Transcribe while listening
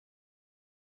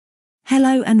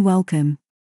Hello and welcome.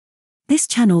 This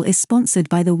channel is sponsored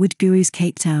by the Wood Gurus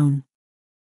Cape Town.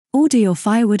 Order your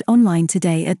firewood online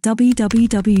today at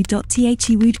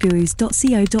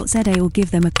www.thewoodgurus.co.za or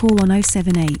give them a call on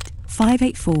 078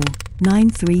 584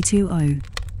 9320.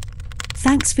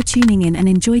 Thanks for tuning in and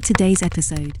enjoy today's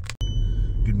episode.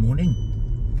 Good morning.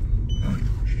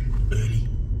 Early.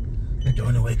 I don't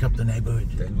want to wake up the neighborhood.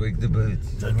 Don't wake the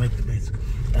birds. Don't wake the birds.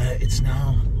 It's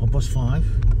now 5:30.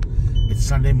 It's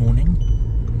Sunday morning.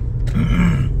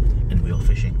 And we are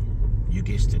fishing. You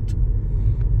guessed it.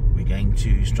 We're going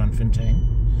to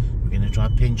Strandfontein. We're going to try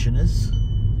pensioners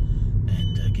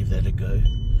and give that a go.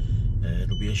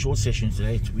 It'll be a short session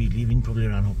today. We're leaving probably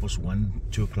around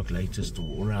 1:30, 2 o'clock latest,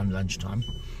 or around lunchtime.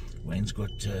 Wayne's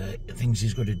got things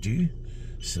he's got to do.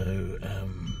 So,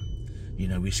 you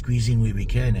know, we're squeezing where we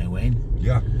can now, Wayne.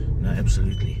 Yeah. No,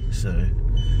 absolutely. So,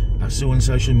 I saw on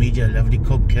social media a lovely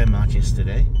cob came out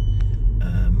yesterday.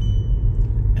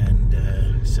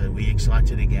 So we're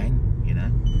excited again, you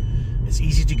know. It's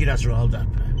easy to get us riled up.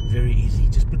 Very easy.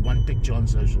 Just put one picture on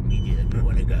social media and we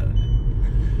want to go.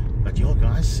 But yeah,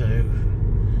 guys, so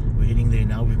we're heading there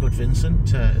now. We've got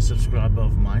Vincent, a subscriber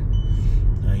of mine.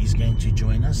 He's going to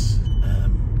join us.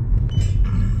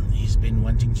 He's been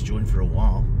wanting to join for a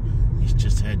while. He's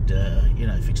just had, you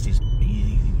know, fixed his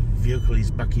vehicle. His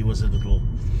bucky was a little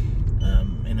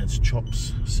in its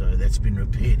chops, so that's been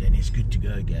repaired and he's good to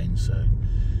go again. So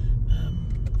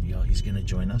yeah, he's going to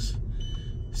join us.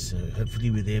 So hopefully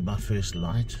we're there by first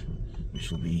light, which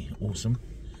will be awesome.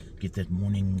 Get that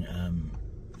morning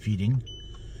feeding,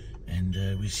 and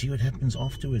we see what happens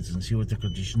afterwards and see what the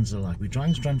conditions are like. We're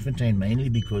trying Strandfontein mainly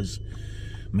because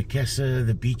Macassar,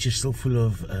 the beach is still full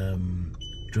of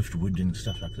driftwood and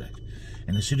stuff like that,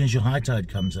 and as soon as your high tide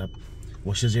comes up,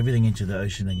 washes everything into the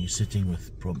ocean and you're sitting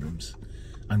with problems.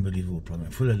 Unbelievable problem,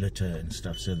 full of litter and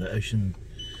stuff. So the ocean,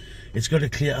 it's got to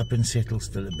clear up and settle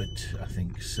still a bit, I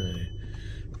think. So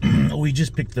we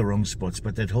just picked the wrong spots,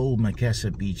 but that whole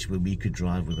Macassar beach where we could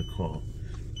drive with a car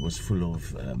was full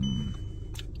of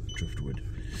driftwood.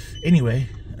 Anyway,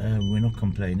 we're not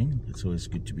complaining. It's always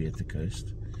good to be at the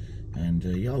coast. And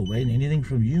yeah, Wayne, anything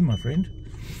from you, my friend?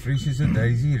 Fresh as a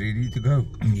daisy, ready to go.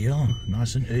 Yeah,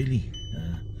 nice and early.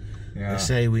 Yeah. They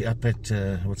say we're up at,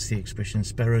 what's the expression,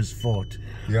 Sparrow's Fort.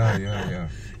 Yeah.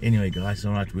 Anyway, guys,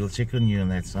 all right, we'll check on you on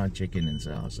that side, check in and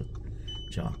say awesome.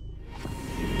 Ciao.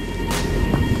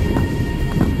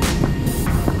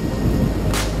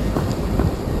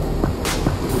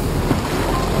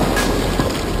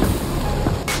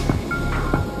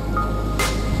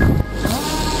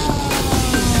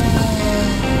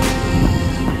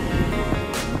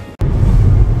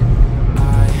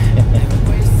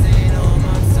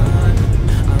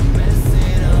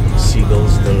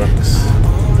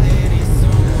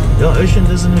 The ocean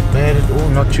doesn't look bad at all,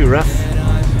 not too rough, and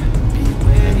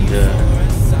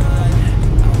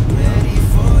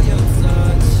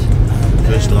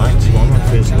first light, well not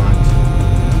first light,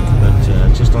 but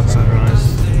just on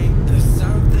sunrise,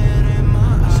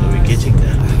 so we're getting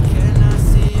there.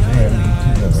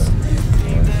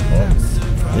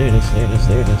 There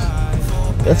it is.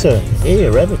 That's a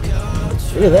rabbit.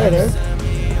 Look at that, huh?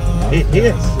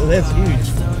 Yes, that's huge.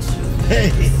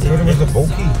 Hey, What was the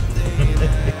bulky?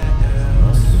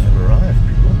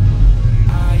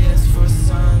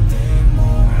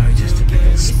 Just a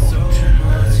little spot. You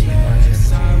might have to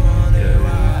go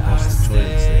past the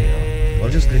toilets there. Well,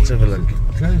 just let's have a look.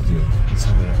 Closed you. Let's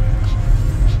have a look. I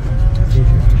thought you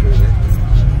have to go there.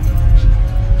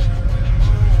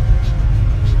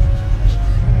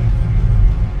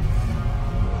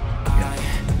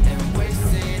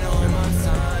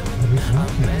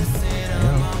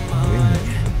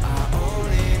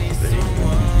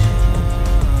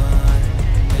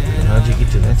 How'd you get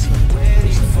to that side?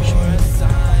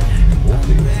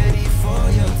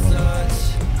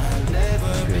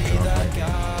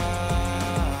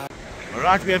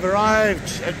 Alright, we have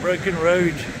arrived at Broken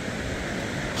Road.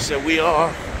 So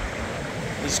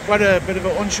there's quite a bit of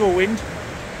an onshore wind,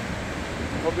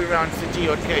 probably around 50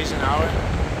 odd k's an hour.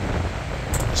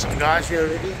 There's some guys here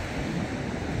already.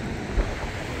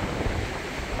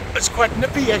 It's quite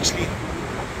nippy actually.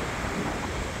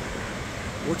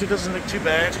 Water doesn't look too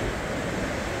bad.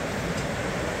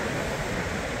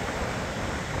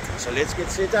 So let's get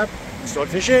set up and start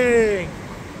fishing.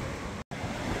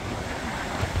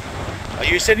 Are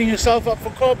you setting yourself up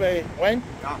for cob, Wayne?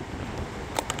 Yeah.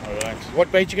 Alright.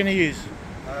 What bait are you going to use?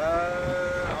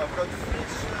 I've got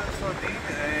fish, sardine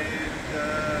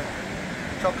and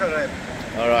chocolate.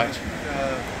 Alright.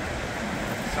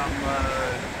 Some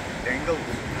dangles.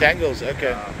 Dangles,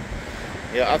 okay.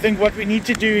 Yeah, I think what we need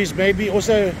to do is maybe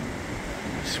also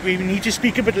So we need to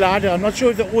speak a bit louder. I'm not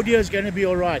sure if the audio is going to be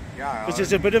alright. Yeah. Because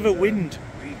there's a bit of a wind.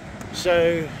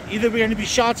 So either we're going to be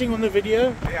shouting on the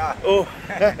video. Yeah. Or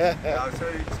Yeah, so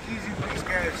it's easy to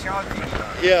scare shouting.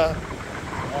 yeah.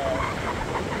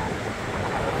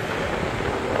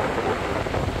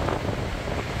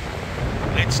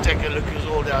 Let's take a look who's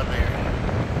all down there.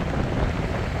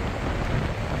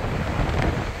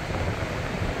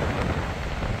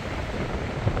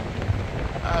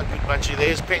 Ah, good bunch of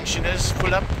there's pensioners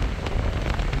full up.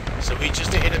 So we're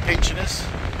just ahead of pensioners.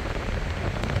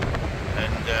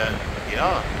 And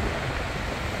yeah,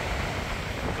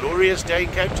 glorious day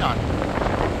in Cape Town.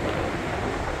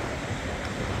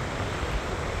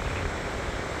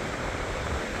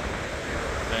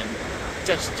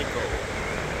 Fantastical.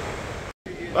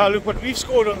 Well, look what we've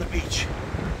scored on the beach.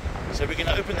 So we're going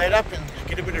to open that up and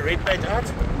get a bit of red bait out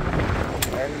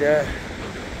and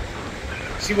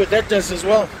see what that does as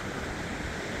well.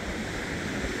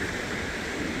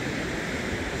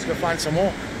 Let's go find some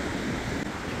more.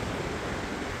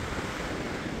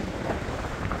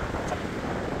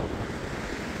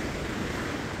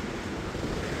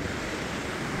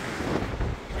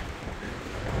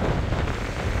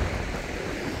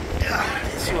 Yeah,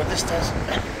 let's see what this does.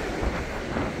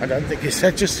 I don't think it's,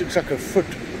 that just looks like a foot.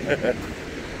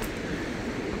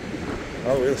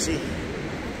 Oh, we'll see.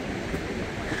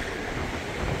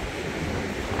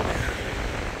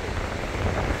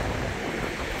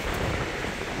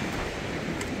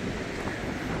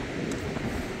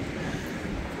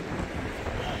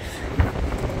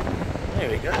 There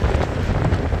we go.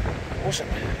 Awesome.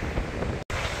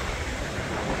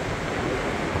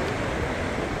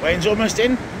 Wayne's almost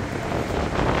in.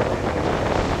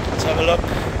 Let's have a look.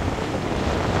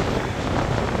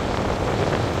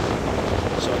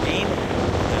 Sardine.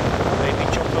 Maybe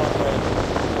chocolate.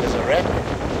 There's a wrap.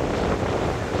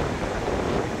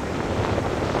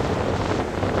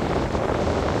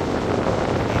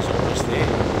 He's almost there.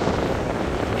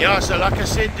 Yeah, so like I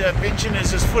said,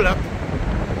 pensioners is full up.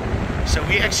 So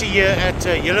we're actually here at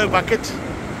Yellow Bucket.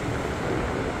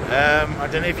 I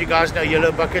don't know if you guys know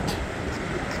Yellow Bucket,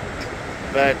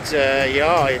 but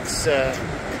yeah, it's a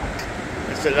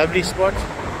lovely spot.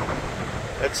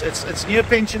 It's near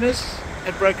pensioners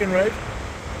at Broken Road.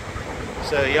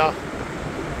 So yeah,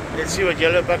 let's see what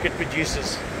Yellow Bucket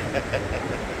produces.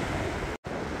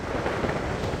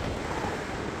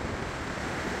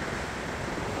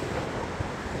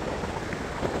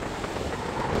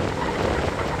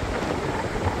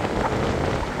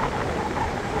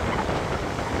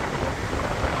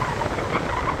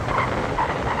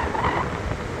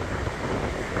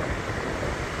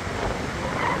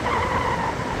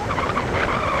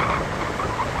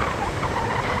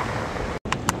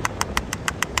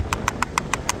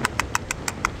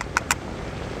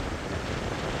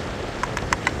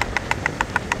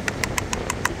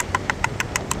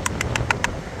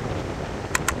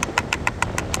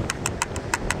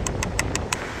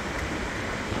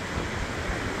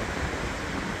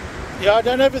 Yeah, I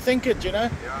don't overthink it, you know.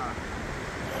 Yeah.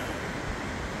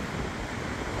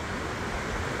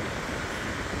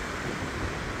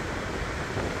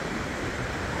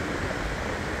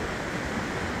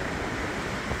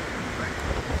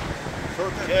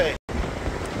 Okay.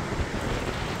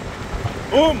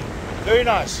 Boom! Very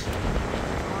nice.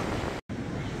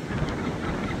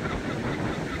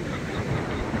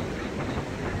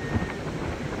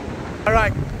 All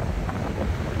right.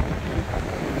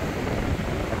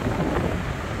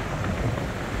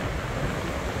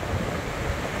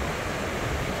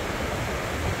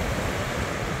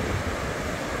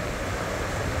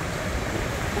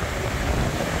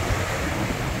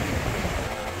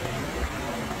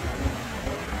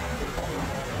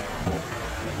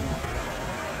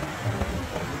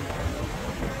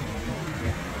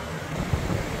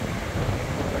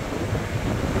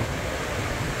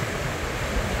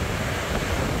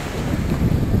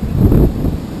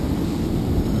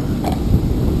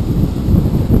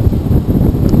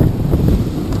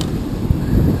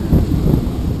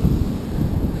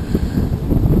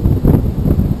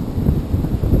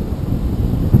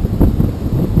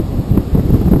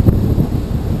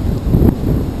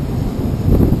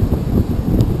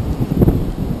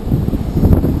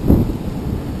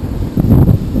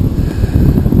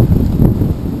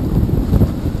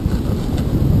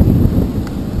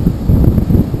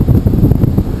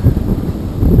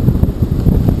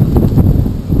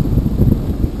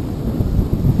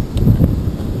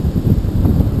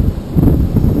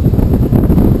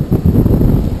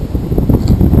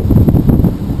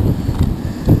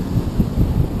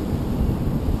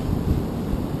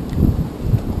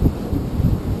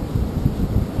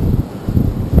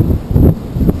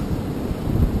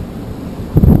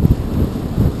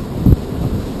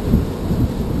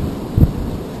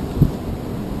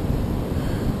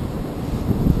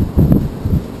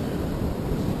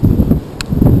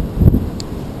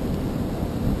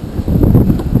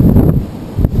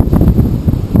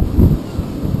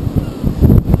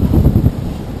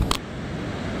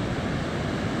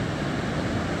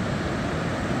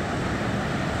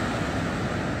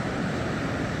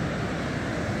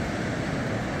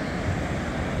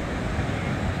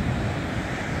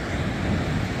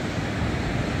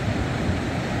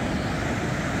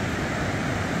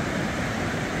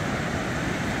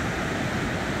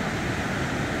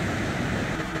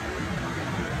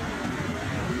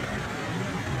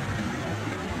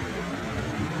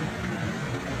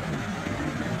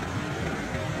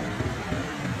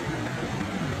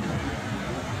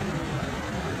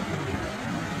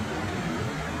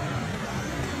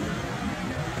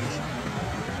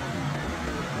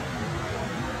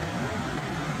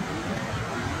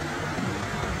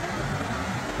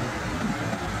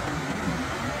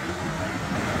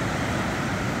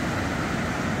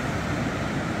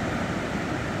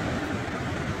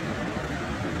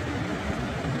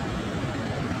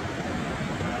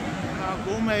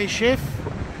 gourmet chef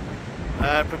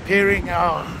preparing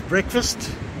our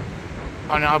breakfast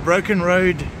on our broken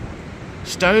road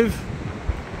stove,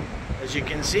 as you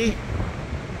can see.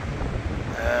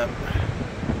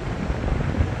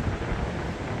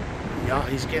 Yeah,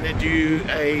 he's gonna do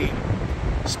a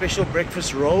special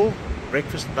breakfast roll,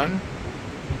 breakfast bun.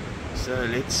 So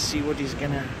let's see what he's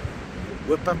gonna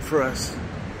whip up for us.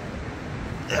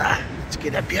 Let's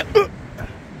get up here.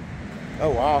 Oh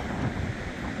wow.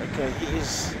 Okay, he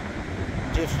is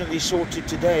definitely sorted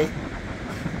today.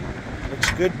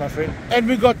 Looks good, my friend. And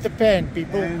we got the pan,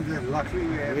 people. And luckily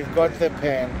We've got the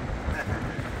pan.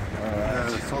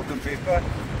 salt and pepper.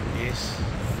 Yes,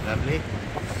 lovely.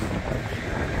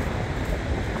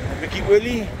 Ricky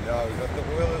Willie. Yeah, we got the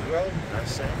oil as well.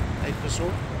 That's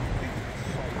 8%.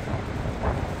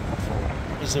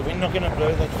 Is the wind not going to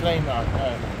blow that flame out?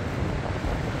 No.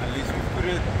 At least we put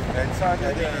it inside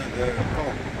of the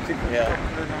coal. Yeah.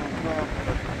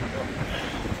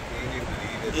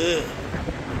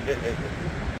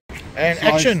 And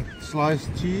action. Sliced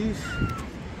cheese.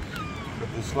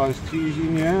 Put the sliced cheese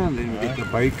in here, and then we get the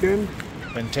bacon.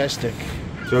 Fantastic.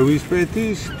 Joey's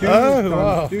patties, two Oh, times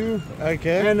wow. 2,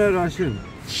 Okay. and a Russian.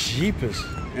 Jeepers.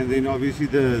 And then obviously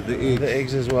the eggs. The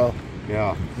eggs as well.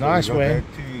 Yeah. Nice we got way. that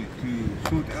to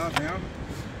sort out now.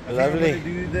 Lovely. I'm going to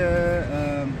do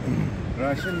the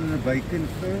Russian and the bacon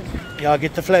first. Yeah,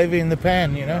 get the flavour in the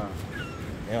pan, you know.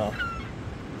 Yeah.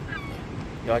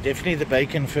 Yeah, definitely the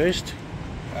bacon first.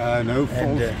 No And,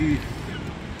 false teeth.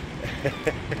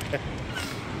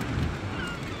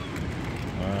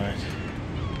 Alright.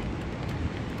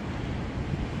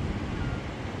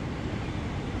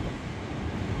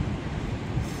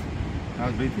 I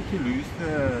was better to lose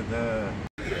the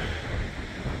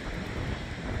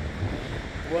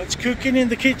What's cooking in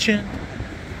the kitchen?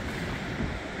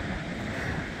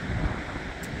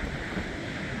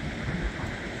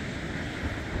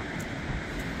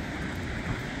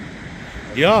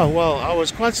 Yeah, well, I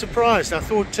was quite surprised. I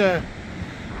thought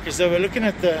because they were looking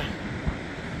at the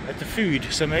food,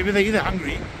 so maybe they're either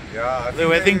hungry. Yeah, I They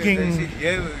were think thinking- they said,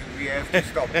 yeah, we have to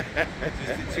stop just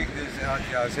to check this out.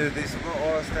 Yeah, so they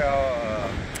asked our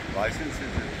licenses.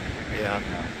 Yeah.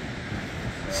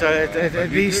 So at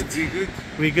least we good.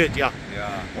 we're good. Yeah.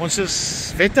 Yeah, Ons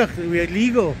is wettig, we're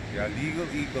legal. yeah, legal.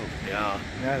 Yeah.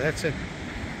 No, that's it.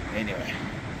 Anyway.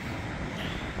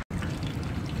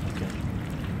 Okay.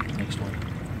 Next one.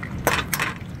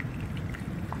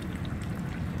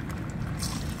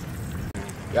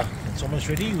 Yeah, it's almost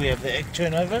ready. We have the egg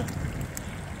turnover,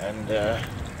 and Then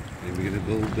we're gonna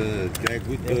build the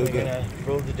Dagwood then we're burger. gonna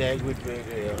build the Dagwood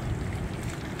burger. Yeah.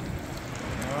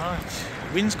 All right.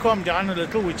 Wind's calmed down a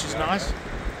little, which is nice. So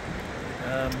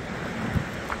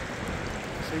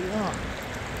yeah.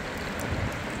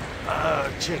 Oh,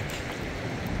 chick.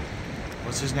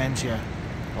 What's his name here?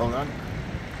 Hold on.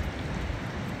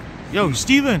 Yo,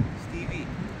 Stephen. Stevie.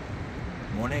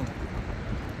 Morning.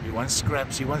 He wants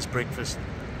scraps. He wants breakfast.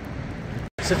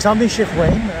 So tell me, Chef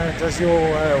Wayne, does your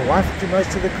wife do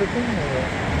most of the cooking?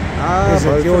 Or is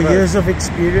it your years of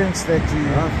experience that you...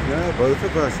 Yeah, both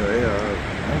of us.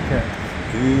 Okay.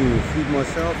 Do feed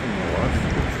myself and my wife.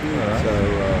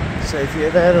 Alright. So if you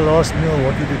ever had a last meal,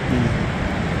 what would it be?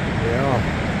 Yeah,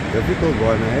 difficult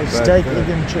one, eh? But, Steak, egg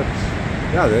and chips.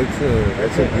 Yeah,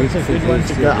 that's a good one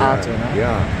to go out in, huh?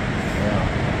 Yeah.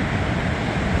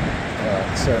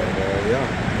 Alright, so Yeah.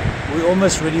 we're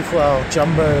almost ready for our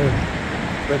jumbo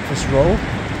breakfast roll.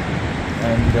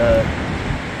 And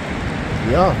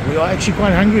yeah, we are actually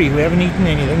quite hungry. We haven't eaten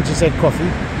anything, just had coffee.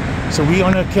 So we're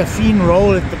on a caffeine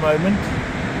roll at the moment.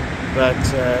 But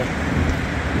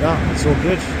yeah, it's all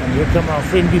good. And here come our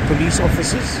friendly police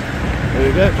officers. There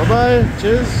we go. Bye-bye.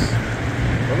 Cheers.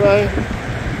 Bye-bye.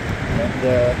 And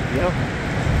yeah.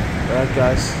 Alright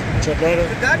guys. Chat later.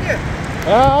 Done yet?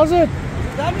 How's it?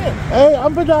 Done yet? Hey,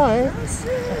 I'm Badai.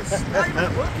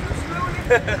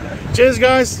 Cheers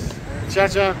guys. Ciao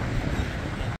ciao.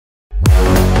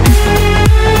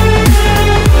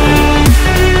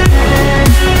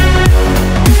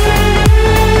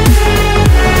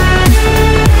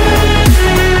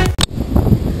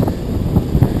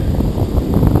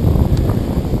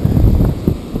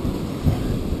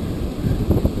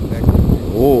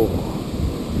 Oh,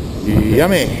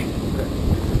 yummy.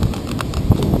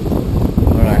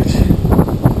 Alright.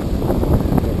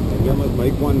 You must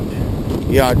make one.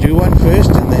 Yeah, do one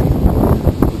first and then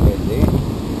There.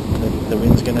 the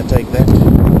wind's gonna take that.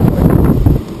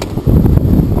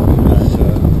 So,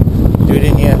 Do it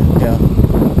in here, yeah.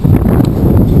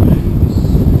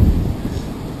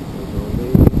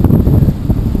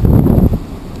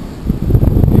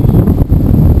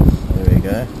 There we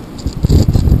go.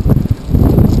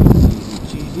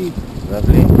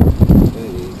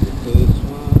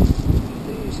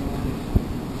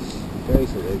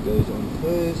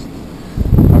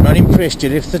 fresh. You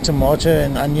left the tomato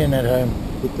and onion at home.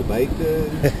 Put the bacon.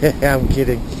 I'm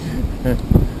kidding. You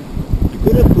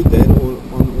could have put that on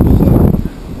also.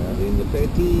 Then the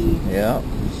patty. Yeah.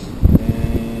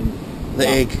 And The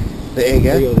egg. The egg,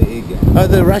 eh? the egg. Yeah. Oh,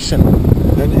 the Russian.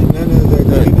 No,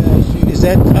 Is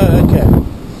that? Oh, okay.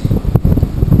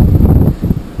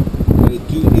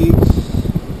 2 eggs.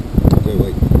 Okay,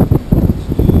 wait.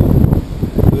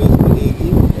 First the egg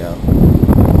in. Yeah.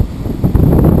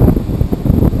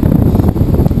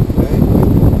 Okay.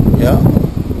 Yeah.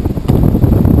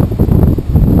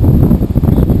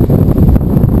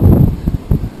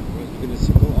 We're going to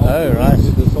sickle off Oh, right.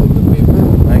 with the salt and pepper.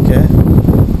 Okay.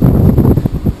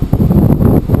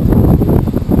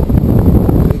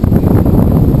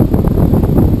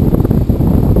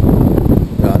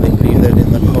 Yeah, I think leave that in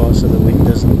the car so the wind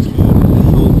doesn't.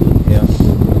 Yeah.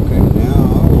 Okay, now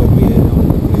what we add on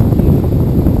the patty.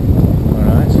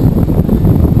 Alright.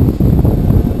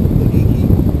 The eggy.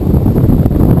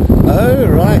 Oh,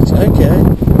 right. Okay.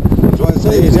 So I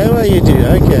say Is that what you do?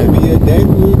 Okay. be a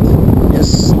Dagwood. Yes.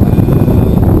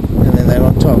 And then they're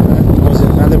on top, huh? Was it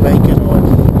another bacon or what?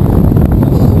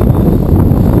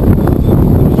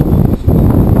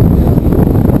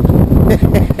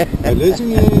 But listen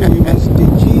here, you must get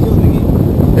cheese on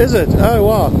again. Is it? Oh,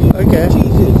 wow. Okay.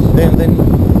 Cheeses. Then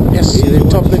yes, then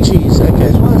top the cheese. Okay.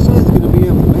 That's why I say it's going to be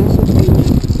a massive thing.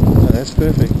 Oh, that's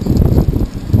perfect.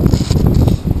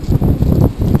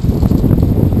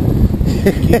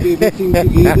 Keep everything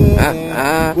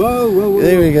together. Whoa.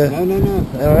 There we go. No.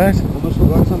 Alright. Almost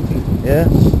forgot something. Yeah.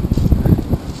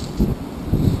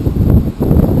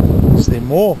 Is there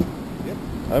more? Yep.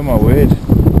 Oh my word. You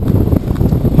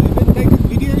haven't taken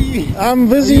video yet. I'm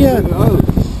busy here. Oh.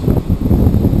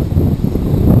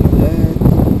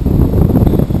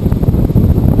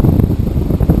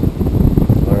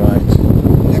 Alright.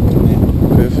 Lekker man.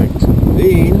 Perfect.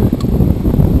 Then,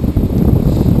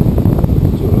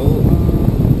 to roll on.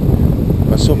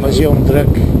 Pas op as jy hom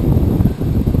druk.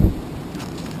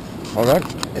 Alright,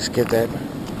 let's get that.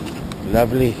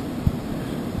 Lovely.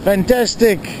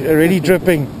 Fantastic. Already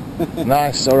dripping.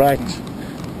 Nice, alright.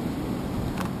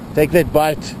 Take that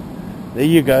bite. There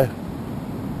you go.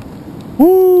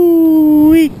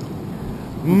 Woo-wee.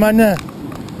 Manne.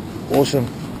 Awesome.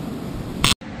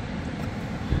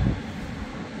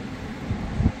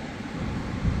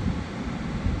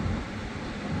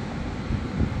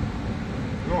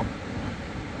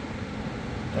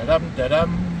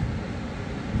 Da-dum.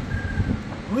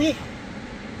 Wee.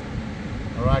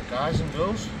 Alright, guys and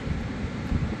girls.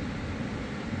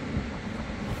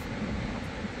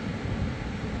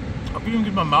 I couldn't even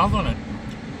get my mouth on it.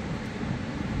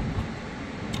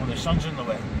 Oh, the sun's in the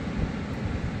way.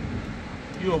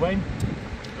 You, Wayne?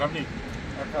 Lovely.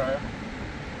 Okay.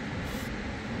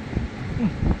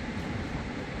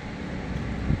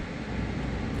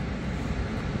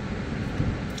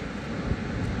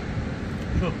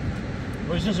 Sure.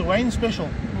 Well, is this a Wayne special?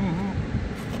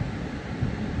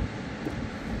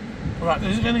 Alright,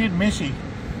 this is going to get messy.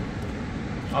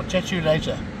 I'll chat to you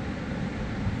later.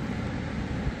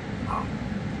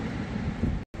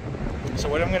 So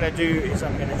what I'm going to do is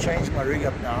I'm going to change my rig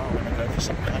up now. I'm going to go for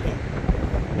some honey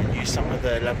and use some of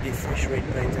the lovely fresh red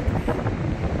bait that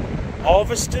we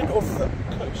harvested off the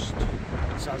coast.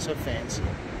 It sounds so fancy.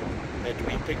 That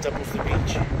we picked up off the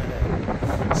beach.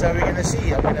 So we're going to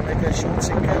see. I'm going to make a short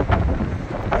sinker,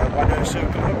 1/0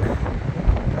 circle hook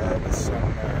with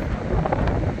some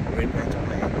red bait on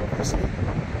the end, obviously.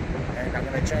 And I'm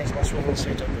going to change my swivel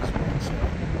setup as well. So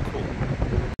cool.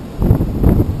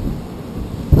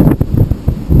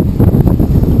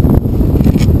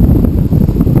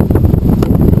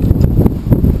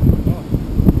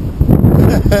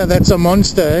 That's a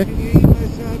monster, eh? You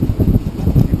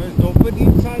must dump it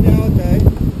inside out, eh?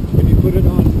 When you put it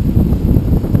on.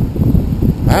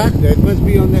 Huh? That must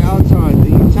be on the outside.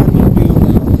 The inside must be on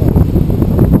the outside.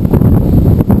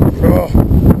 Oh.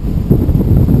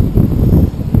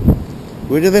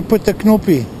 Where do they put the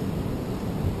knoppie?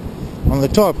 On the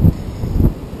top.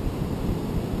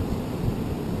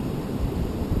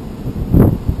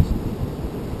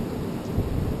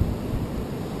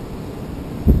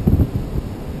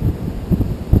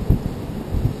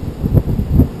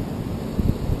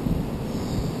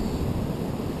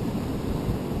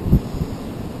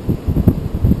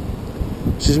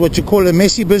 This is what you call a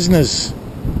messy business.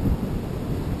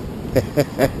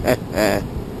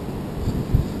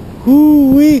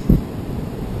 Hoo-wee,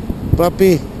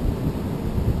 puppy.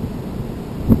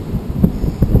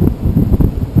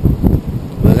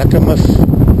 Lekker muf.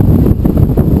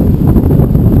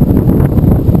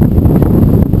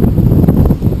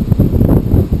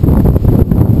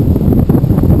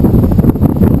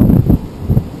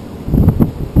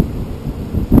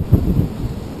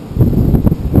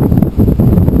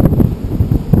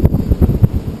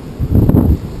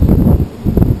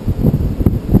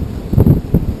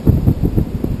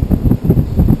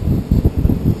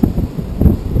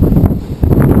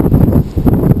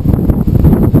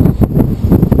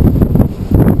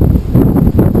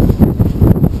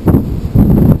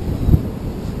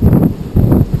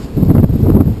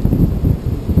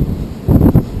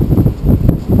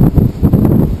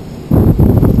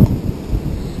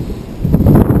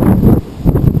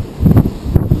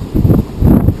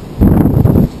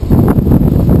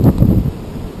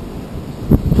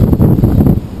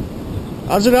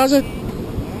 How's it?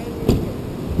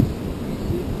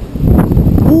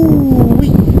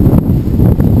 Ooh-wee.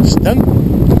 Stunk.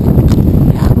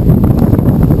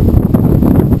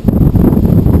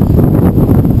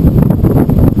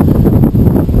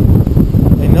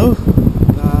 They know?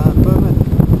 Permit.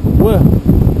 Where?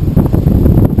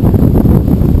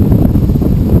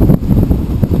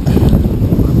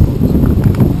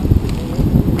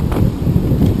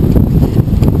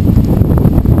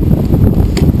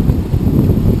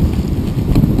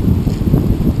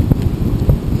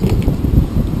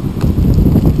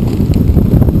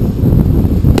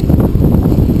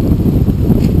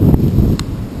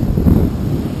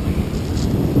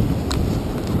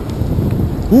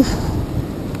 Oof.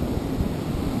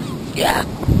 Yeah.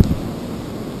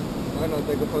 Why not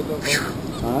take a photo?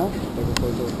 Huh? Take a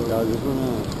photo. Yeah, this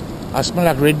one. I smell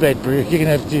like red bait, bro. You're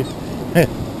gonna have to.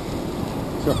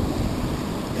 Sure.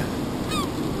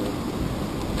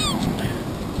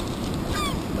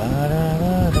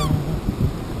 Da-da-da-da.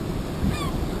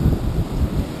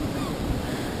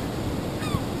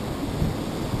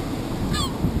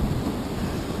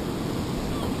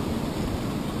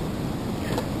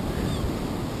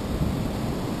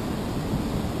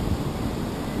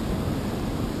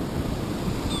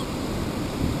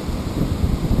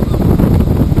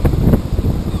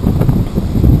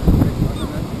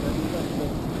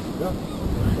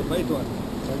 The bait one.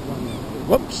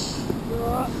 Whoops.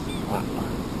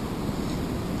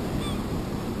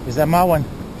 Is that my one?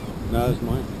 No, it's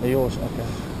mine. Or yours? Okay.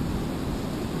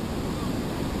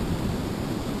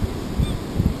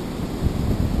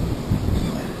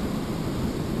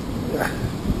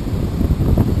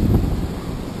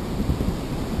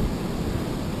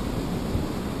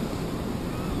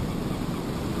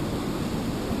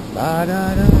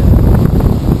 Da-da-da.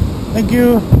 Thank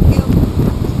you.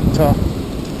 Ta.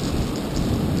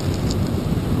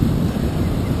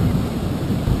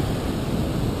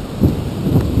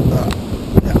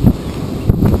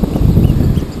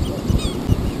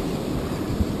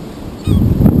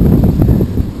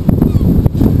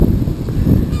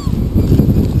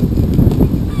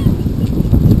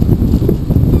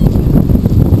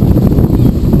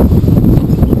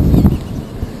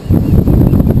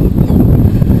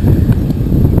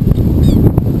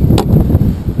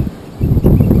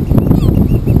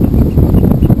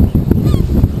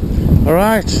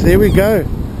 Alright, there we go.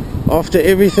 After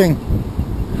everything.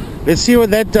 Let's see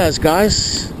what that does,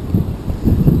 guys.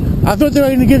 I thought they were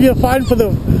going to give you a fine for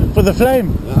the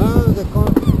flame. No, they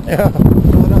can't. Yeah.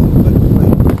 Not a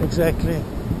but Exactly.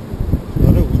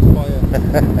 not a wood fire.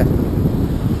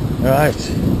 Right.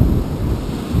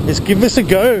 Let's give this a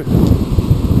go.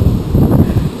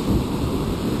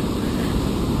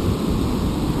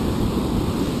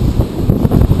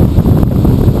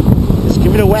 Let's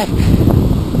give it a whack.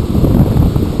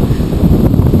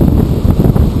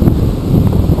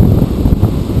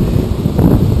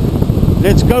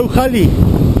 Let's go, Khali.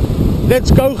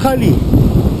 Let's go, Khali.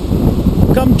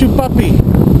 Come to Papi.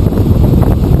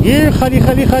 Here, Khali,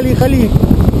 Khali, Khali, Khali.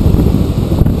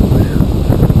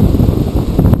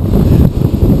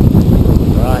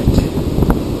 Right.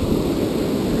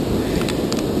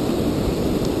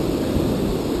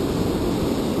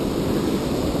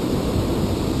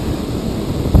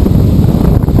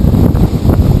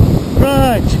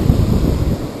 Right.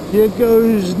 Here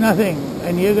goes nothing,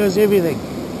 and here goes everything.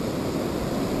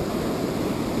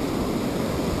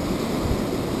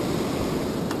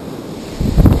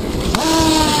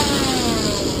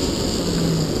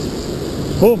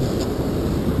 Boom.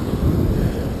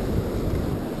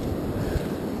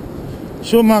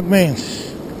 So maak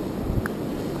mens.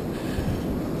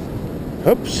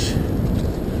 Oops.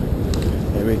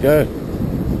 There we go.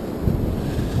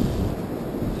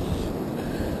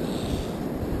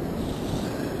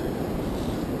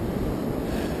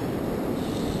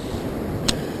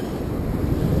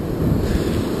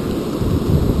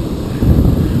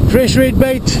 Fresh red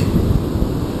bait.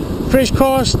 Fresh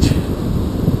cast.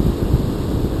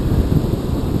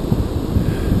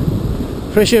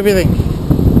 Fresh everything.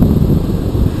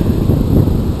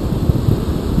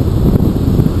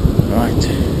 Right.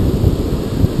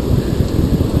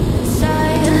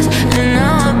 And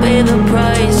now I pay the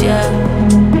price, yeah.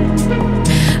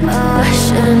 Oh, I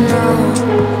should've known.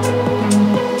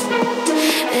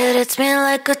 It hits me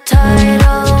like a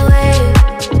tidal wave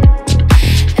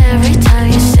every time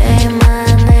you say my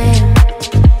name.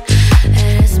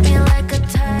 It hits me like a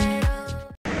tidal.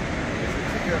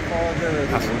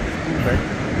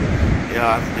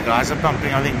 Yeah, the guys are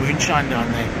pumping, I think, moonshine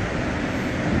down there.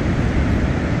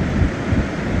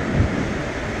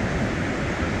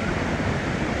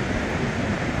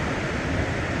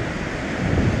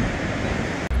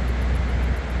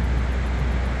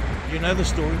 You know the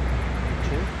story.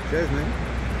 Cheers, man.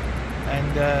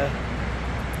 And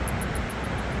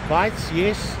bites,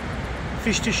 yes.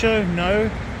 Fish to show, no.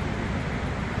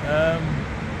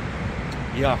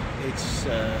 Yeah, it's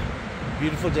a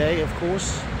beautiful day, of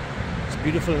course. It's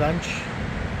beautiful lunch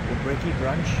or brekkie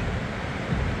brunch.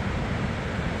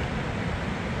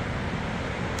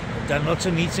 I've done lots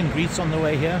of meets and greets on the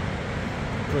way here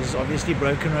because obviously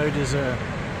Broken Road is a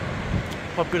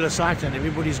popular site and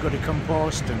everybody's got to come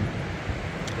past and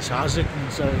just how's it.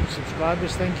 And so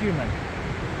subscribers, thank you, man.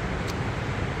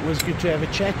 Always good to have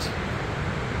a chat.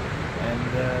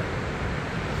 And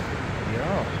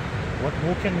yeah, what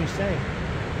more can we say?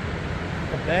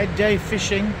 A bad day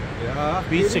fishing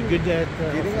beats a good day at the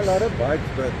Getting office. a lot of bites,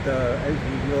 but as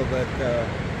usual,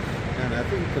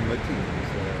 nothing committing.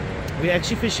 We're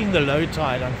actually fishing the low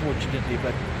tide, unfortunately,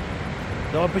 but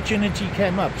the opportunity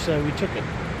came up, so we took it.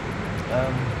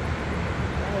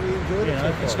 We enjoyed You it. know,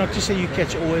 So it's far. not to say you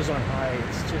catch always on high.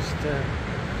 It's just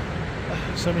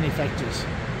so many factors,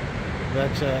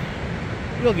 but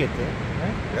we'll get there.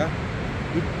 Right? Yeah.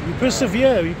 We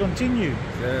persevere. We continue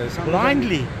Summer's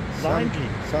blindly.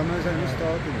 Summer's only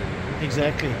starting.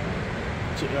 Exactly.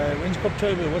 When's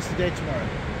October? What's the day tomorrow?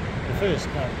 The first?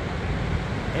 No.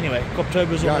 Anyway,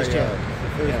 October's almost here. The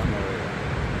first Yeah. tomorrow.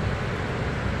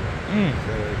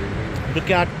 So Look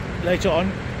out later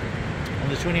on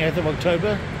the 28th of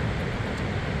October.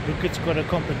 Look, it's got a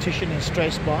competition in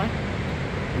Strandfontein.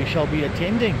 We shall be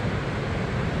attending.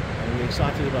 And we're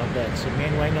excited about that. So me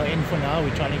and Wayne are in for now.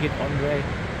 We're trying to get Andre.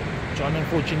 John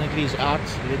unfortunately is out.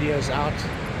 Lydia's out.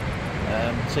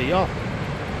 So yeah,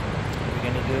 we're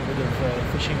going to do a bit of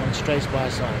fishing on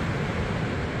Strandfontein side.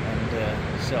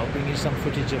 And so I'll bring you some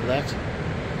footage of that.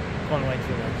 Can't wait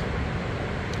for that.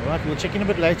 Alright, we'll check in a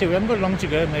bit later. We haven't got long to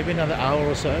go, maybe another hour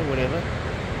or so, whatever.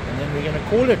 And then we're going to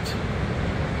call it.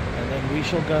 And then we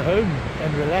shall go home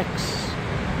and relax.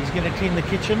 He's going to clean the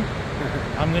kitchen.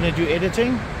 I'm going to do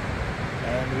editing.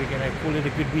 And we're going to call it a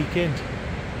good weekend.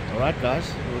 Alright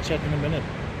guys, we'll chat in a minute.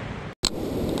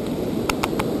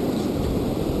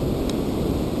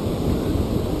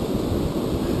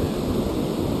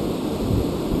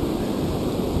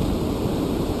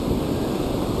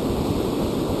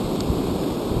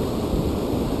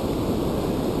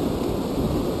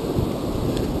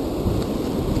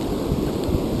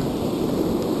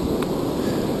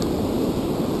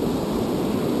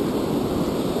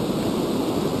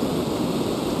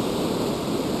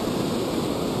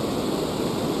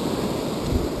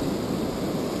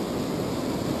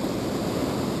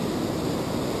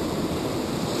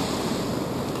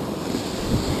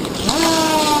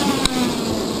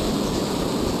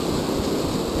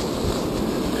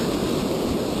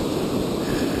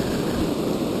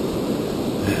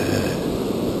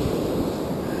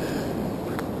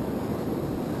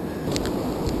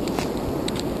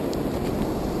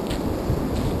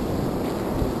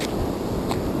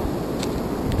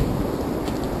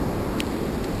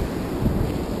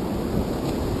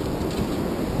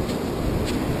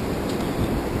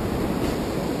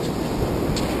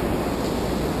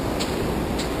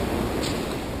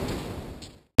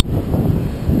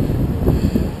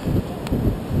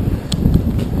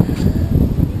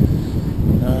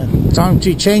 Time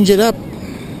to change it up.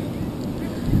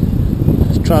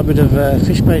 Let's try a bit of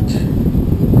fish bait.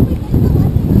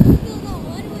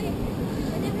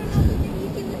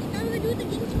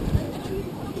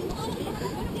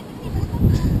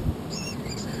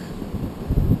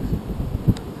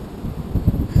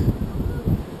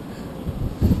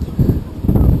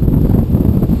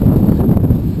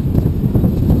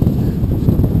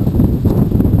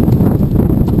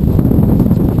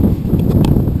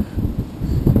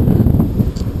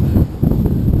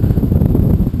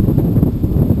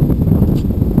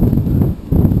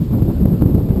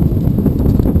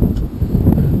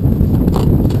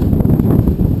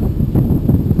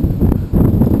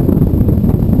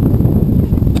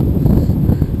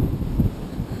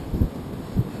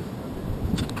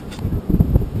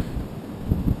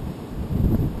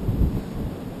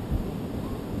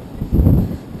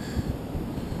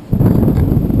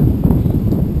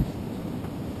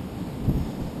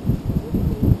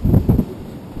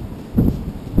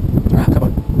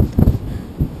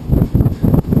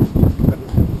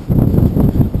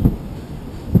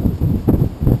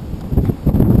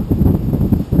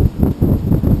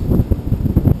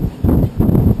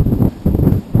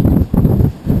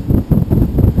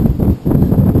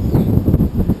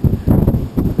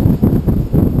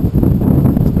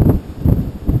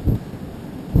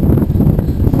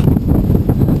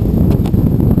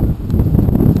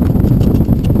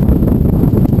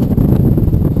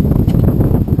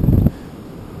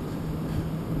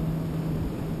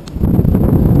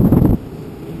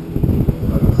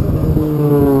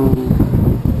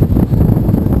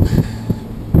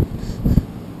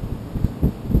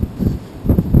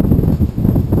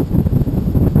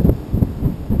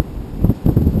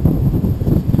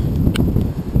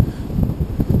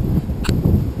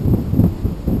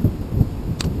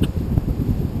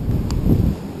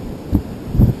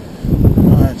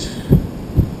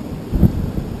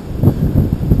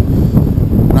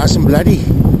 Nice and bloody.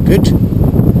 Good.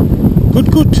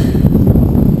 Good, good.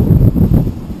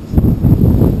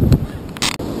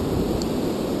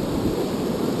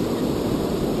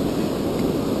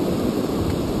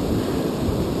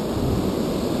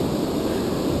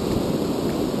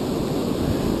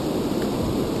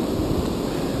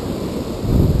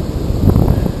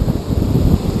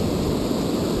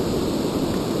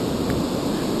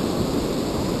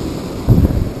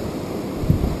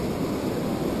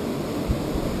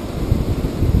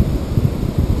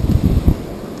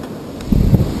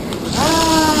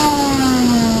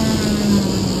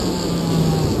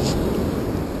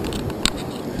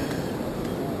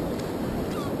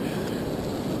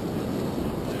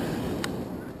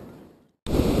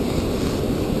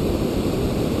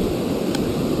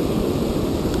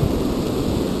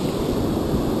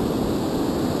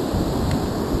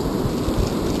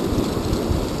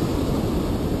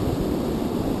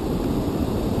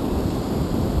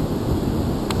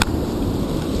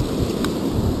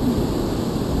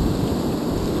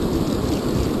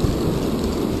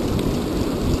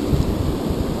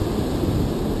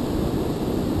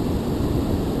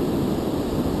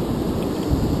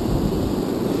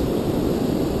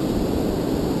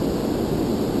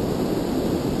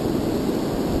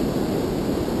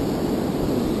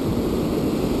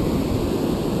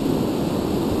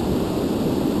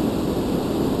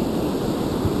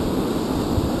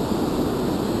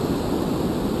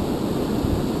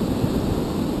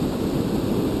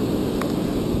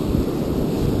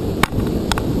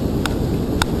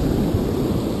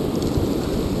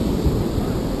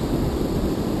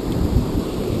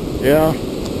 Yeah.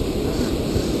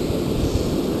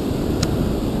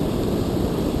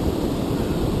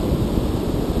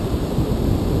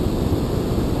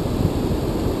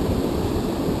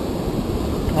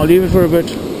 I'll leave it for a bit.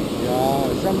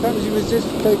 Yeah, sometimes you must just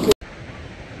take it.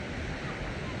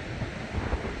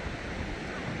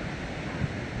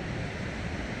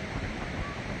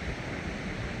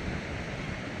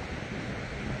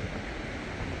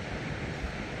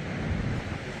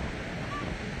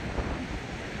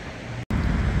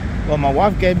 Well, my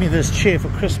wife gave me this chair for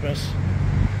Christmas,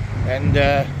 and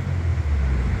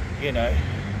you know,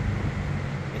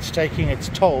 it's taking its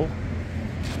toll.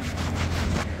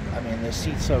 I mean, the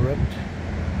seats are ripped,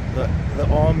 the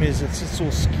arm is, it's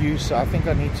all skew, so I think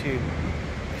I need to,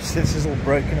 this is all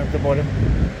broken at the bottom,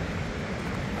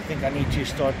 I think I need to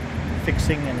start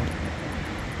fixing and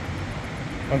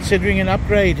considering an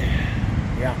upgrade.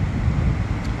 Yeah,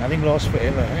 nothing lasts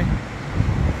forever, eh?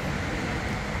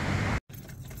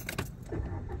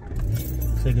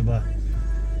 Say goodbye.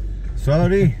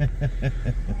 Sorry.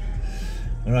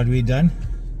 Alright, we're done.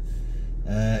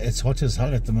 It's hot as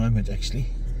hell at the moment, actually.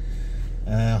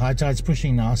 High tide's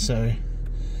pushing now, so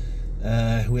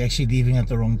we're actually leaving at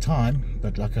the wrong time.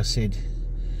 But like I said,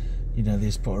 you know,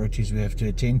 there's priorities we have to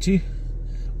attend to.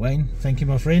 Wayne, thank you,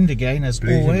 my friend, again, as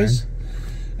Pleasure, always. man.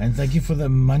 And thank you for the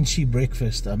munchy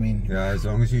breakfast. I mean, Yeah, as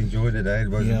long as you enjoyed it, eh? It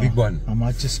was a big one. I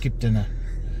might just skip dinner.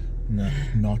 No,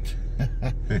 not.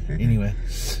 Anyway,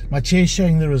 my chair's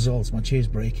showing the results. My chair's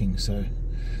breaking, so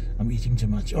I'm eating too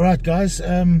much. Alright guys,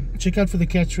 check out for the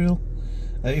catch reel.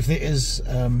 If there is,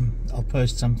 I'll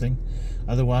post something.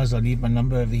 Otherwise I'll leave my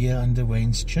number over here under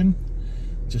Wayne's chin,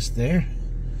 just there.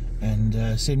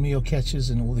 And send me your catches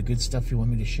and all the good stuff you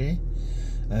want me to share.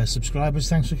 Subscribers,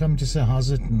 thanks for coming to say how's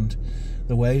it, and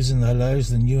the waves and the hellos,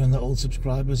 the new and the old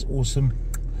subscribers, awesome.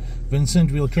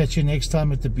 Vincent, we'll catch you next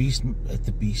time at the beach,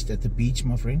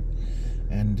 my friend,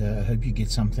 and I hope you get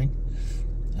something.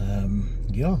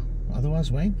 Yeah,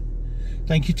 otherwise, Wayne,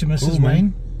 thank you to Mrs. Cool,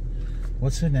 Wayne.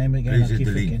 What's her name again? Pleasure,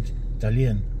 Dalian.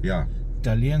 Dalian. Yeah.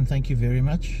 Dalian, thank you very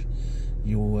much.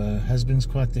 Your husband's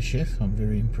quite the chef. I'm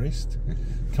very impressed,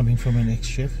 coming from an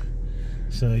ex-chef.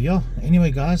 So yeah,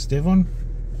 anyway guys, Devon.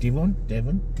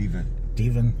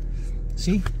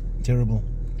 See, terrible.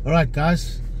 Alright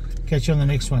guys, catch you on the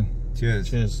next one. Cheers.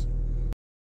 Cheers.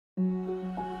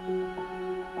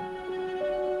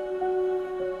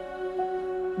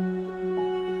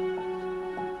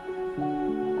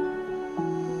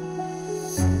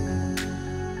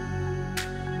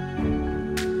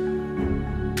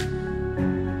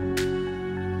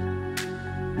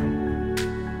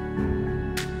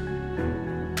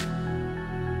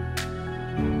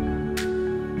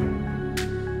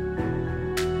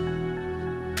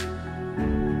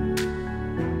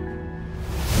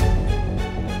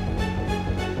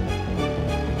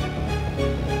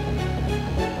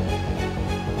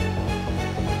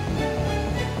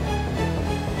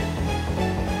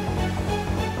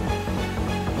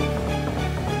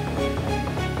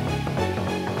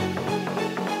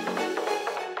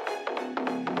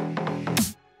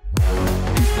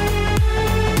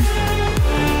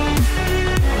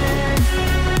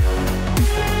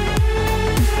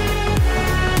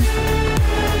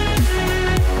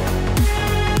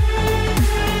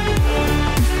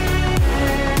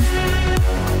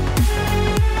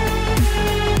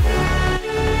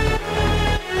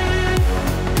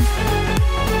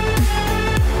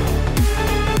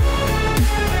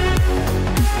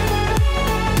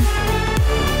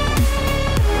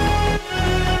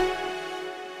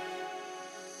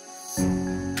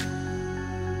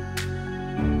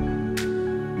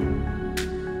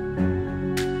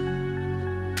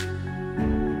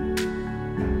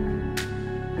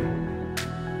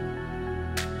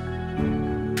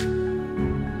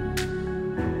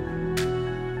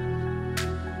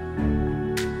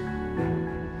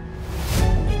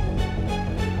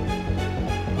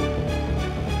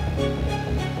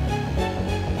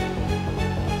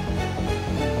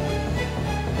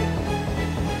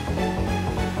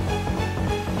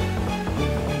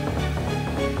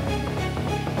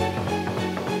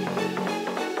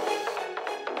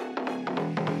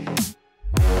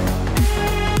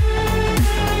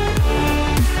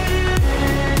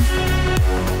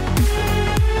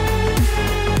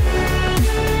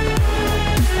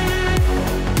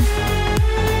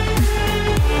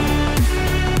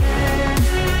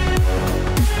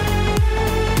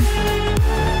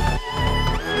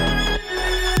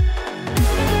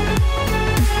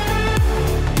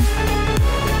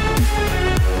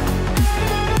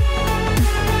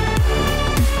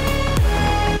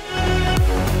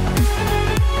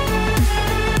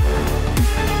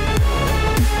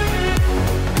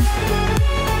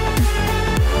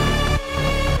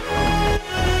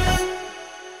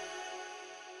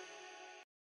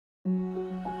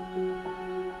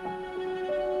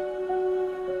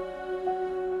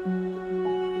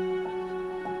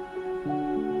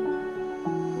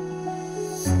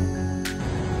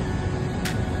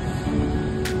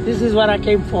 This is what I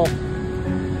came for.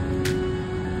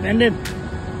 Brandon,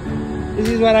 this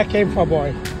is what I came for,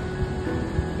 boy.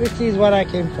 This is what I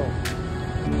came for.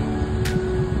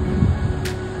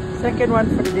 Second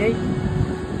one for the day.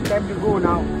 Time to go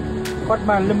now. Got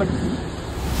my limit.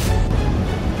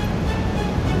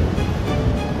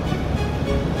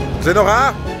 Zit nog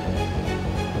aan?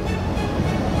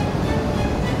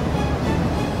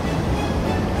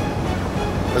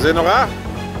 We zijn nog aan.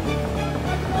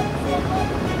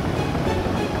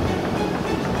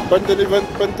 Punten die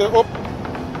wind, punten op.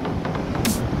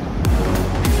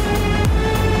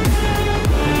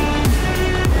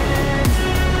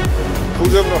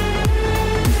 Goed zo nog.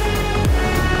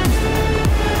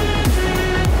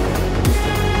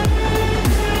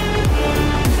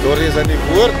 Door is aan die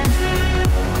voor.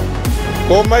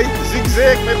 Kom mij,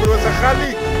 zigzag, mijn broer, zeg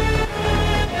Gali.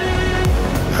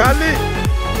 Gali.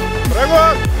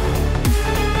 Bravo.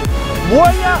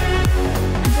 Mooie.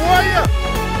 Mooie.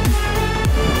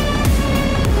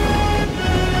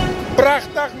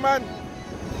 Prachtig man.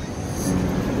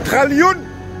 Galjoen.